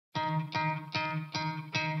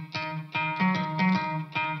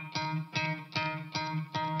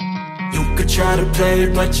You could try to play,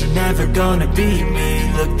 but you're never gonna beat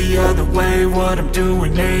me. Look the other way, what I'm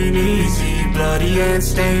doing ain't easy. Bloody hands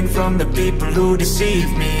stained from the people who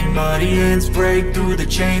deceive me. Muddy hands break through the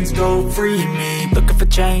chains, go free me. Looking for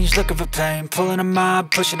change, looking for pain, pulling a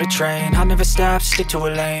mob, pushing a train. I'll never stop, stick to a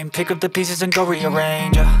lane, pick up the pieces and go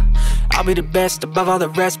rearrange. I'll be the best above all the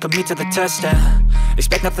rest, put me to the test and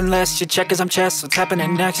expect nothing less, you check as I'm chess, what's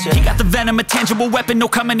happening next, yeah. He got the venom, a tangible weapon, no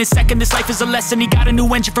coming in second. This life is a lesson, he got a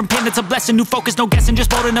new engine from pain, that's a blessing. New focus, no guessing, just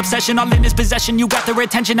bold and obsession, all in his possession. You got their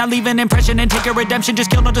attention, I'll leave an impression and take your redemption.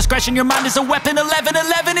 Just kill, no discretion, your mind is a weapon.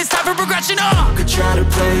 11-11, it's time for progression, You could try to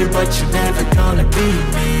play, but you're never gonna beat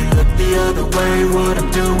me. Look the other way, what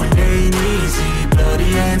I'm doing ain't easy.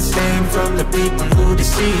 Bloody hands stained from the people who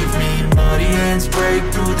deceive me. Muddy hands break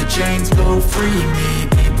through the chains, go free me.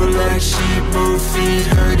 People like sheep move feet,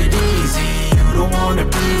 hurt it easy. You don't wanna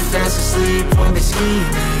be fast asleep when they're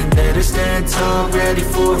scheming. Better stand tall, ready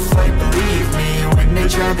for a fight, believe me. When they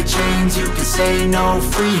try the chains, you can say no,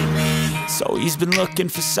 free me. So he's been looking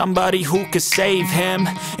for somebody who could save him,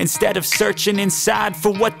 instead of searching inside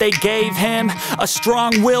for what they gave him. A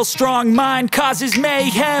strong will, strong mind causes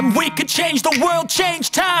mayhem. We could change the world,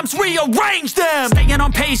 change times, rearrange them. Staying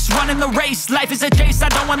on pace, running the race. Life is a chase, I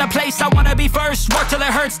don't want a place, I wanna be first. Work till it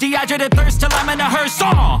hurts, dehydrated thirst till I'm in a hearse.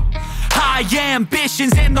 High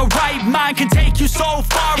ambitions in the right mind can take you so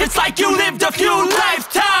far. It's like you lived a few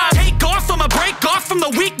lifetimes. Take off from a break off from the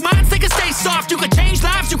weak minds. They can stay soft, you can change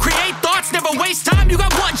lives, you create thoughts, never waste time. You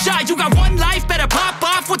got one shot, you got one life, better pop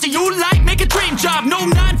off. What do you like? Make a dream job. No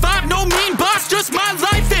 9-5, no mean boss, just my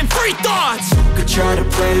life and free thoughts. You could try to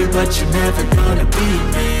play, but you're never gonna beat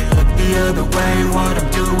me. Look the other way, what I'm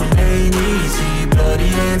doing ain't easy. Bloody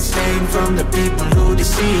hands stained from the people who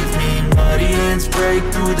deceive me. Muddy hands break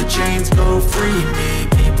through the chains, go free me.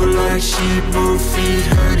 People like sheep move feet,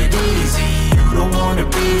 hurt it easy. You don't wanna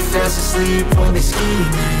be fast asleep when they're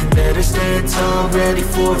scheming. Better stand tall, ready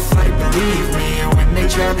for a fight, believe me. When they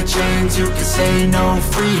try the chains, you can say no,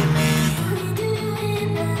 free me.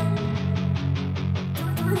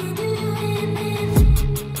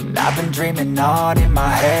 I've been dreaming on in my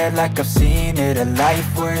head like I've seen it. A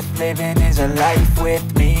life worth living is a life with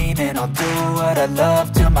meaning. I'll do what I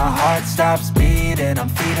love till my heart stops beating. I'm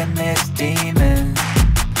feeding this demon.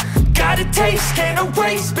 Got a taste, can't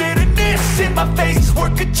erase bitterness in my face.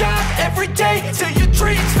 Work a job every day till your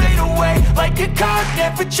dreams fade away. Like a card,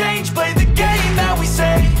 never change, play the game that we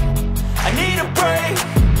say. I need a break.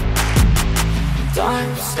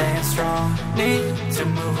 I'm staying strong, need to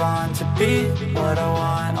move on to be what I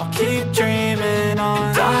want. I'll keep dreaming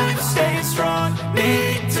on. I'm staying strong,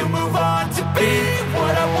 need to move on to be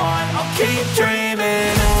what I want. I'll keep dreaming.